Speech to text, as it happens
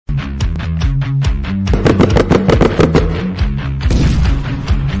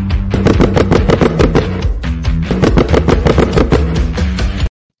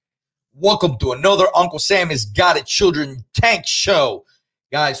Welcome to another Uncle Sam Has Got It Children Tank Show.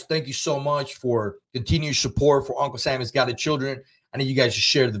 Guys, thank you so much for continued support for Uncle Sam Has Got It Children. I need you guys to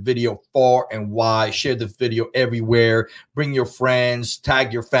share the video far and wide. Share the video everywhere. Bring your friends,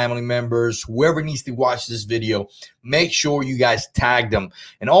 tag your family members, whoever needs to watch this video. Make sure you guys tag them.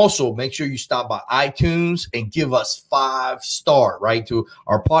 And also make sure you stop by iTunes and give us 5-star, right, to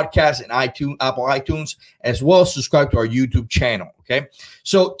our podcast and iTunes, Apple iTunes, as well as subscribe to our YouTube channel, okay?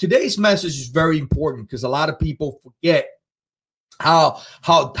 So today's message is very important because a lot of people forget how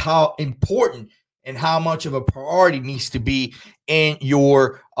important and how much of a priority needs to be in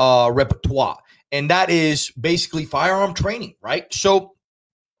your repertoire. And that is basically firearm training, right? So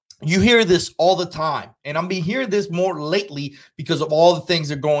you hear this all the time. And I'm been hearing this more lately because of all the things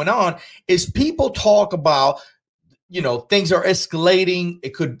that are going on, is people talk about, you know, things are escalating.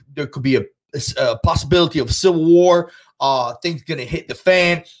 There could be a possibility of civil war, things going to hit the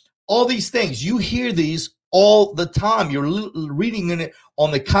fan, all these things. You hear these all the time. You're reading in it on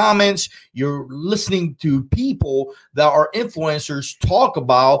the comments. You're listening to people that are influencers talk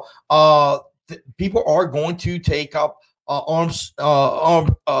about people are going to take up arms,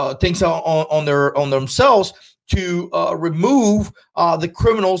 things on themselves to remove the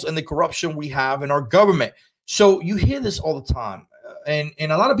criminals and the corruption we have in our government. So you hear this all the time, and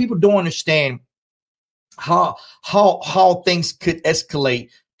a lot of people don't understand how things could escalate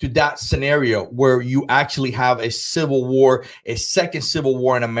to that scenario where you actually have a civil war, a second civil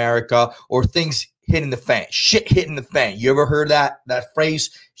war in America, or things hitting the fan, shit hitting the fan. You ever heard that phrase,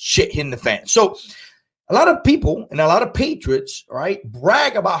 shit hitting the fan? So a lot of people and a lot of patriots, right,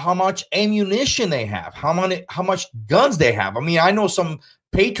 brag about how much ammunition they have, how much guns they have. I mean, I know some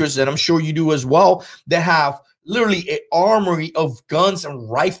patriots, and I'm sure you do as well, that have literally an armory of guns and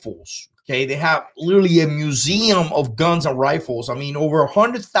rifles. Okay, they have literally a museum of guns and rifles. I mean, over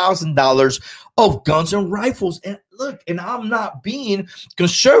 $100,000 of guns and rifles. And look, and I'm not being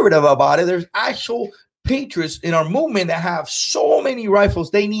conservative about it. There's actual patriots in our movement that have so many rifles,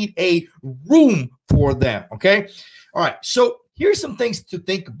 they need a room for them. Okay, all right. So here's some things to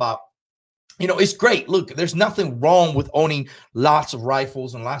think about. You know, it's great. Look, there's nothing wrong with owning lots of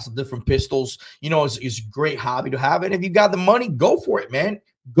rifles and lots of different pistols. You know, it's a great hobby to have. And if you got the money, go for it, man.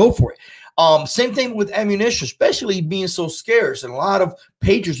 Go for it. Same thing with ammunition, especially being so scarce. And a lot of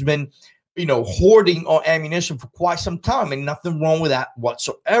patriots have been, you know, hoarding on ammunition for quite some time, and nothing wrong with that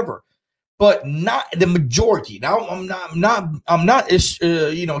whatsoever. But not the majority. Now, I'm not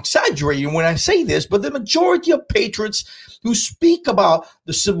exaggerating when I say this, but the majority of patriots who speak about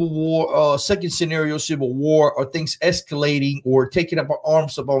the Civil War, second scenario, Civil War, or things escalating or taking up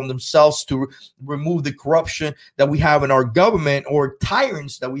arms upon themselves to remove the corruption that we have in our government, or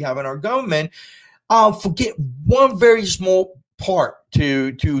tyrants that we have in our government, forget one very small part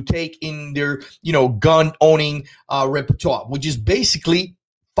to take in their, you know, gun owning repertoire, which is basically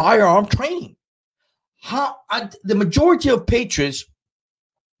firearm training. The majority of patriots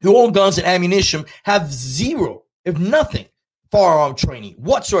who own guns and ammunition have zero, if nothing, firearm training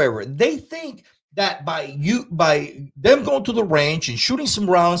whatsoever. They think that by them going to the range and shooting some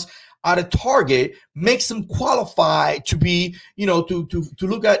rounds at a target makes them qualify to be, you know, to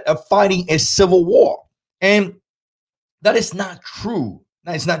look at fighting a civil war. And that is not true.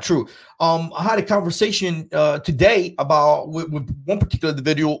 No, it's not true. I had a conversation today about with one particular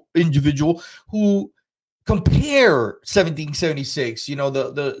individual who compare 1776, you know,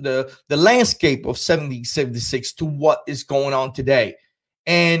 the landscape of 1776 to what is going on today,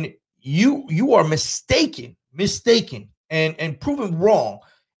 and you are mistaken, and proven wrong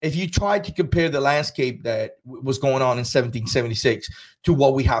if you try to compare the landscape that was going on in 1776 to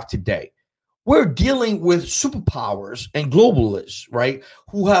what we have today. We're dealing with superpowers and globalists, right,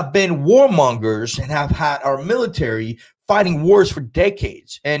 who have been warmongers and have had our military fighting wars for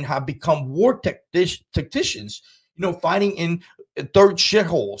decades and have become war tacticians, you know, fighting in third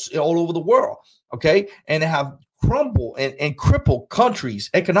shitholes all over the world, okay, and have crumbled and crippled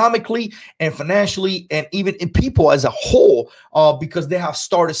countries economically and financially, and even in people as a whole, because they have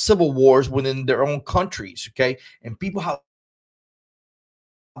started civil wars within their own countries, okay, and people have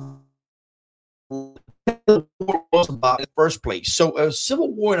was about in the first place. So a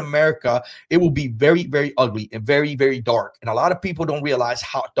civil war in America, it will be very, very ugly and very, very dark. And a lot of people don't realize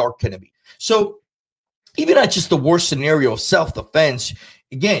how dark can it be. So even at just the worst scenario of self-defense,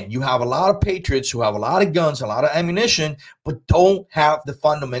 again, you have a lot of patriots who have a lot of guns, a lot of ammunition, but don't have the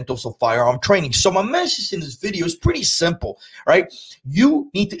fundamentals of firearm training. So my message in this video is pretty simple, right? You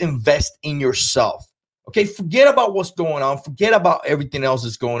need to invest in yourself. Okay, forget about what's going on. Forget about everything else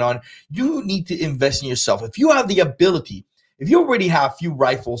that's going on. You need to invest in yourself. If you have the ability, if you already have a few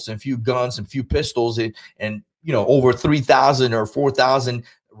rifles and a few guns and a few pistols and over 3,000 or 4,000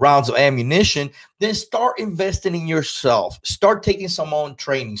 rounds of ammunition, then start investing in yourself. Start taking some on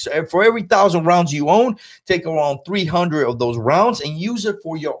training. So for every 1,000 rounds you own, take around 300 of those rounds and use it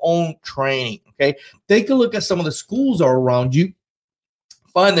for your own training. Okay, take a look at some of the schools that are around you.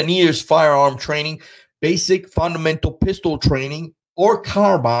 Find the nearest firearm training, basic fundamental pistol training, or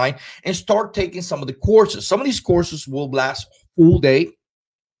carbine, and start taking some of the courses. Some of these courses will last full day.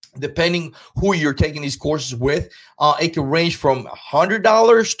 Depending who you're taking these courses with, it can range from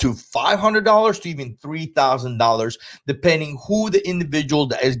 $100 to $500 to even $3,000, depending who the individual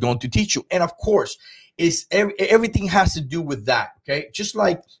that is going to teach you. And of course, everything has to do with that. Okay, just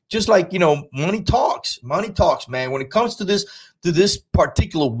like money talks, man. When it comes to this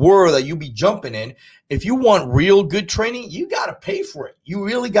particular world that you be jumping in, if you want real good training, you got to pay for it. You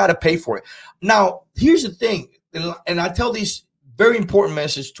really got to pay for it. Now, here's the thing, and I tell these very important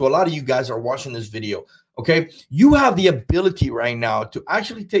message to a lot of you guys that are watching this video. Okay, you have the ability right now to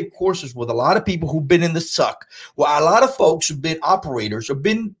actually take courses with a lot of people who've been in the suck, well, a lot of folks who've been operators or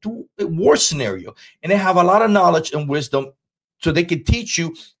been through a war scenario, and they have a lot of knowledge and wisdom, so they can teach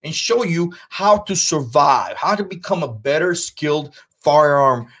you and show you how to survive, how to become a better skilled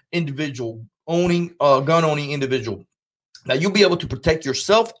firearm individual, gun owning individual. Now you'll be able to protect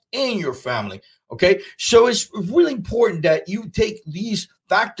yourself and your family. Okay, so it's really important that you take these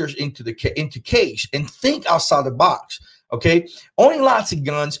factors into case and think outside the box. Okay, owning lots of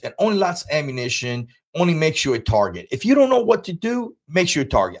guns and owning lots of ammunition only makes you a target. If you don't know what to do, makes you a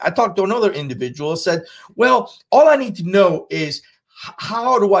target. I talked to another individual and said, well, all I need to know is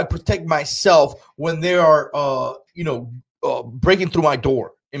how do I protect myself when they are breaking through my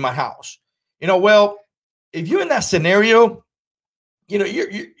door in my house. Well, if you're in that scenario,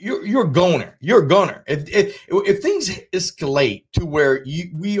 you're a gunner. You're a gunner. If things escalate to where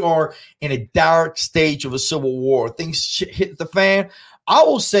we are in a dark stage of a civil war, things hit the fan, I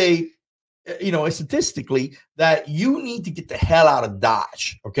will say, statistically, that you need to get the hell out of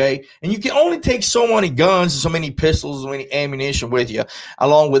Dodge. Okay, and you can only take so many guns, so many pistols, so many ammunition with you,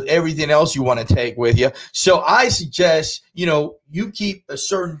 along with everything else you want to take with you. So I suggest, you keep a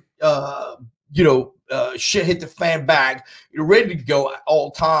certain, shit hit the fan bag. You're ready to go at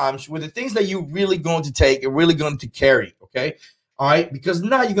all times with the things that you're really going to take and really going to carry. Okay. All right. Because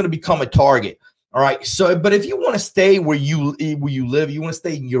now you're going to become a target. All right. So, but if you want to stay where you live, you want to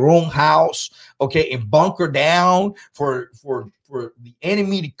stay in your own house, okay, and bunker down for the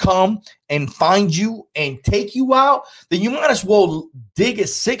enemy to come and find you and take you out, then you might as well dig a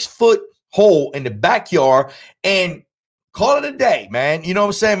 6-foot hole in the backyard and call it a day, man. You know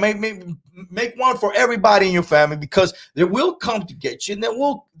what I'm saying? Make one for everybody in your family, because they will come to get you and they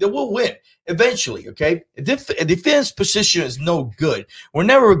will win eventually. Okay. A defense position is no good. We're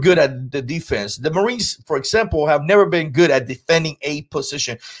never good at the defense. The Marines, for example, have never been good at defending a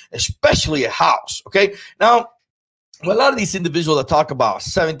position, especially a house. Okay. Now, a lot of these individuals that talk about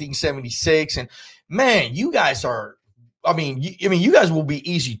 1776, and man, you guys are, you guys will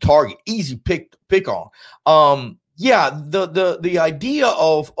be easy target, easy pick on. Yeah, the idea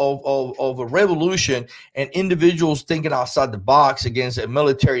of a revolution and individuals thinking outside the box against a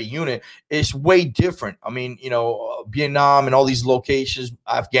military unit is way different. Vietnam and all these locations,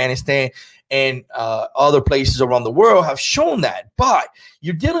 Afghanistan, and other places around the world have shown that. But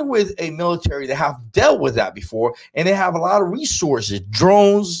you're dealing with a military that have dealt with that before, and they have a lot of resources,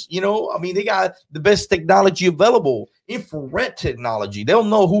 drones. They got the best technology available. Infrared technology. They'll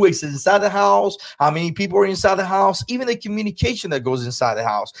know who is inside the house, how many people are inside the house, even the communication that goes inside the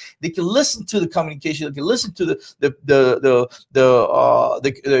house. They can listen to the communication. They can listen to the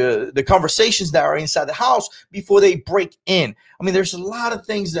conversations that are inside the house before they break in. There's a lot of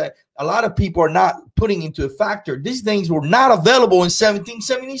things that a lot of people are not putting into a factor. These things were not available in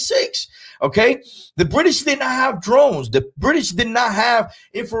 1776. Okay, the British did not have drones. The British did not have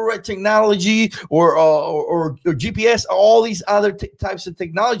infrared technology or GPS, all these other types of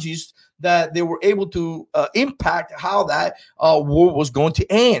technologies that they were able to impact how that war was going to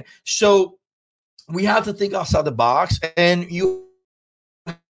end. So we have to think outside the box, and you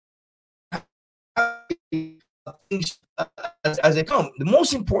things as they come. The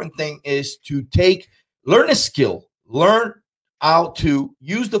most important thing is to learn a skill, learn how to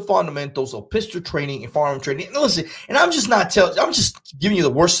use the fundamentals of pistol training and firearm training. And listen, and I'm just giving you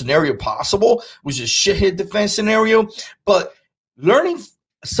the worst scenario possible, which is shithead defense scenario, but learning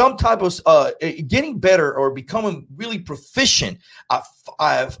some type of getting better or becoming really proficient at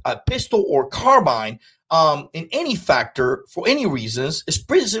a pistol or carbine in any factor for any reasons,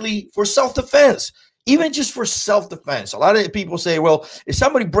 especially for self-defense. even just for self-defense. A lot of people say, well, if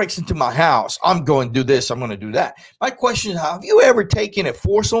somebody breaks into my house, I'm going to do this, I'm going to do that. My question is, have you ever taken a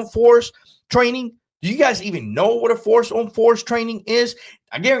force on force training? Do you guys even know what a force on force training is?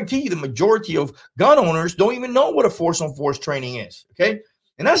 I guarantee you the majority of gun owners don't even know what a force on force training is. Okay.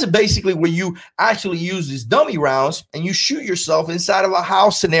 And that's basically where you actually use these dummy rounds and you shoot yourself inside of a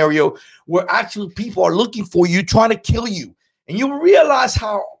house scenario where actually people are looking for you, trying to kill you. And you realize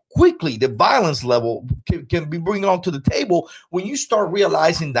how quickly the violence level can be bring onto the table when you start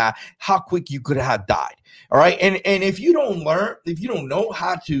realizing that how quick you could have died. All right. And if you don't learn, if you don't know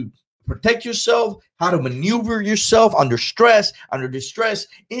how to protect yourself, how to maneuver yourself under stress, under distress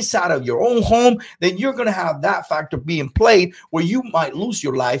inside of your own home, then you're going to have that factor being played where you might lose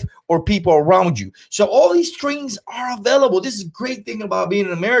your life or people around you. So all these trainings are available. This is a great thing about being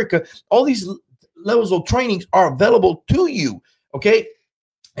in America. All these levels of trainings are available to you. Okay.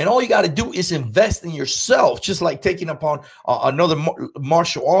 And all you got to do is invest in yourself, just like taking upon another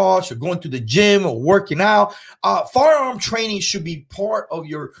martial arts or going to the gym or working out. Firearm training should be part of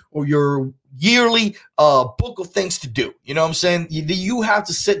your yearly book of things to do. You know what I'm saying? You have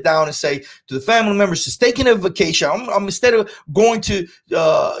to sit down and say to the family members, just taking a vacation. I'm instead of going to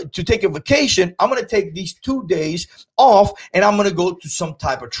take a vacation, I'm going to take these 2 days off and I'm going to go to some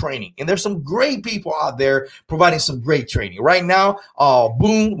type of training. And there's some great people out there providing some great training right now.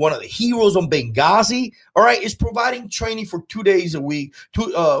 Boone, one of the heroes on Benghazi, all right, is providing training for 2 days a week,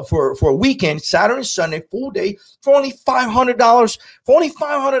 for a weekend, Saturday and Sunday, full day for only $500. For only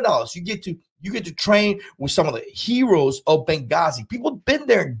 $500, you get to train with some of the heroes of Benghazi. People have been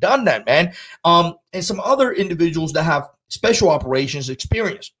there and done that, man. And some other individuals that have special operations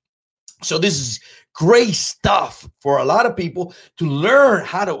experience. So this is great stuff for a lot of people to learn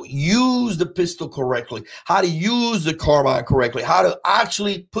how to use the pistol correctly, how to use the carbine correctly, how to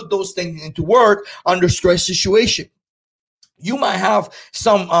actually put those things into work under stress situation. You might have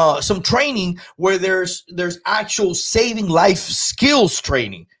some training where there's actual saving life skills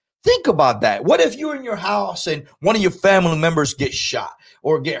training. Think about that. What if you're in your house and one of your family members gets shot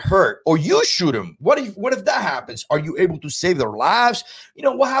or get hurt or you shoot him? What if that happens? Are you able to save their lives? You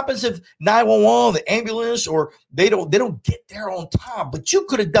know, what happens if 911, the ambulance, or they don't get there on time? But you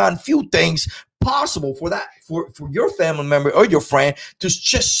could have done a few things possible for your family member or your friend to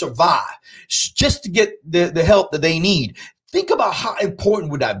just survive, just to get the help that they need. Think about how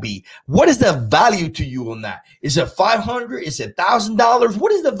important would that be? What is the value to you on that? Is it $500? Is it $1,000?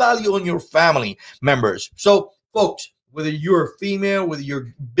 What is the value on your family members? So, folks, whether you're a female, whether you're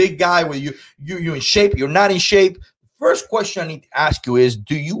a big guy, whether you're in shape, you're not in shape, first question I need to ask you is,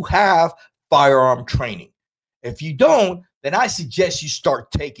 do you have firearm training? If you don't, then I suggest you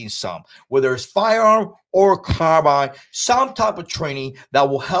start taking some, whether it's firearm or carbine, some type of training that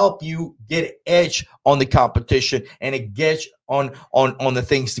will help you get an edge on the competition and a edge on the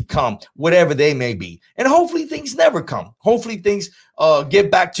things to come, whatever they may be. And hopefully things never come. Hopefully things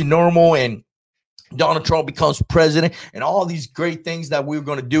get back to normal and Donald Trump becomes president and all these great things that we're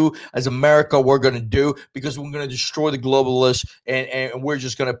going to do as America, we're going to do because we're going to destroy the globalists and we're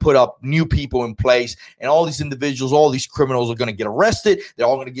just going to put up new people in place. And all these individuals, all these criminals are going to get arrested. They're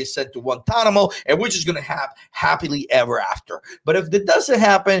all going to get sent to Guantanamo and we're just going to have happily ever after. But if that doesn't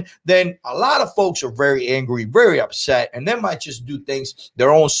happen, then a lot of folks are very angry, very upset, and they might just do things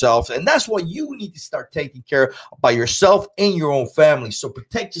their own selves. And that's why you need to start taking care by yourself and your own family. So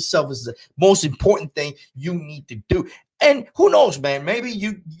protect yourself is the most important thing you need to do. And who knows, man, maybe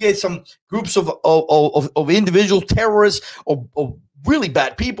you get some groups of individual terrorists or really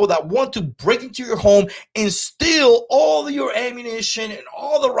bad people that want to break into your home and steal all your ammunition and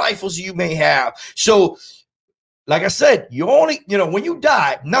all the rifles you may have. So like I said, when you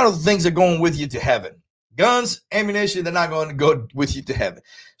die, none of the things are going with you to heaven. Guns, ammunition, they're not going to go with you to heaven.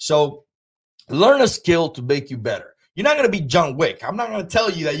 So learn a skill to make you better. You're not going to be John Wick. I'm not going to tell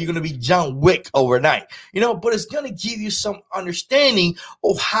you that you're going to be John Wick overnight, but it's going to give you some understanding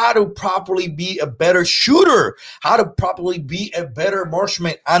of how to properly be a better shooter, how to properly be a better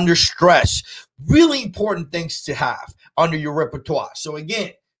marksman under stress. Really important things to have under your repertoire. So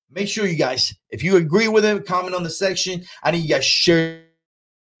again, make sure you guys, if you agree with him, comment on the section. I need you guys share.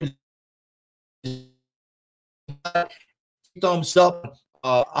 Thumbs up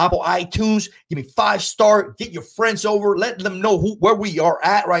Apple iTunes. Give me 5-star. Get your friends over. Let them know where we are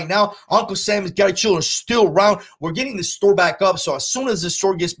at right now. Uncle Sam's Got Children is still around. We're getting the store back up. So as soon as the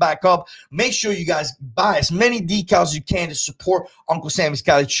store gets back up, make sure you guys buy as many decals as you can to support Uncle Sam's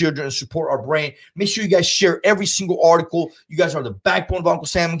Got Children and support our brand. Make sure you guys share every single article. You guys are the backbone of Uncle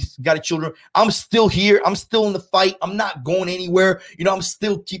Sam's Got Children. I'm still here. I'm still in the fight. I'm not going anywhere. You know, I'm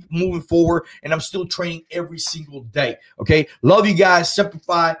still keep moving forward, and I'm still training every single day. Okay. Love you guys.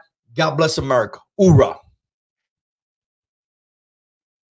 Simplify. God bless America. Hoorah.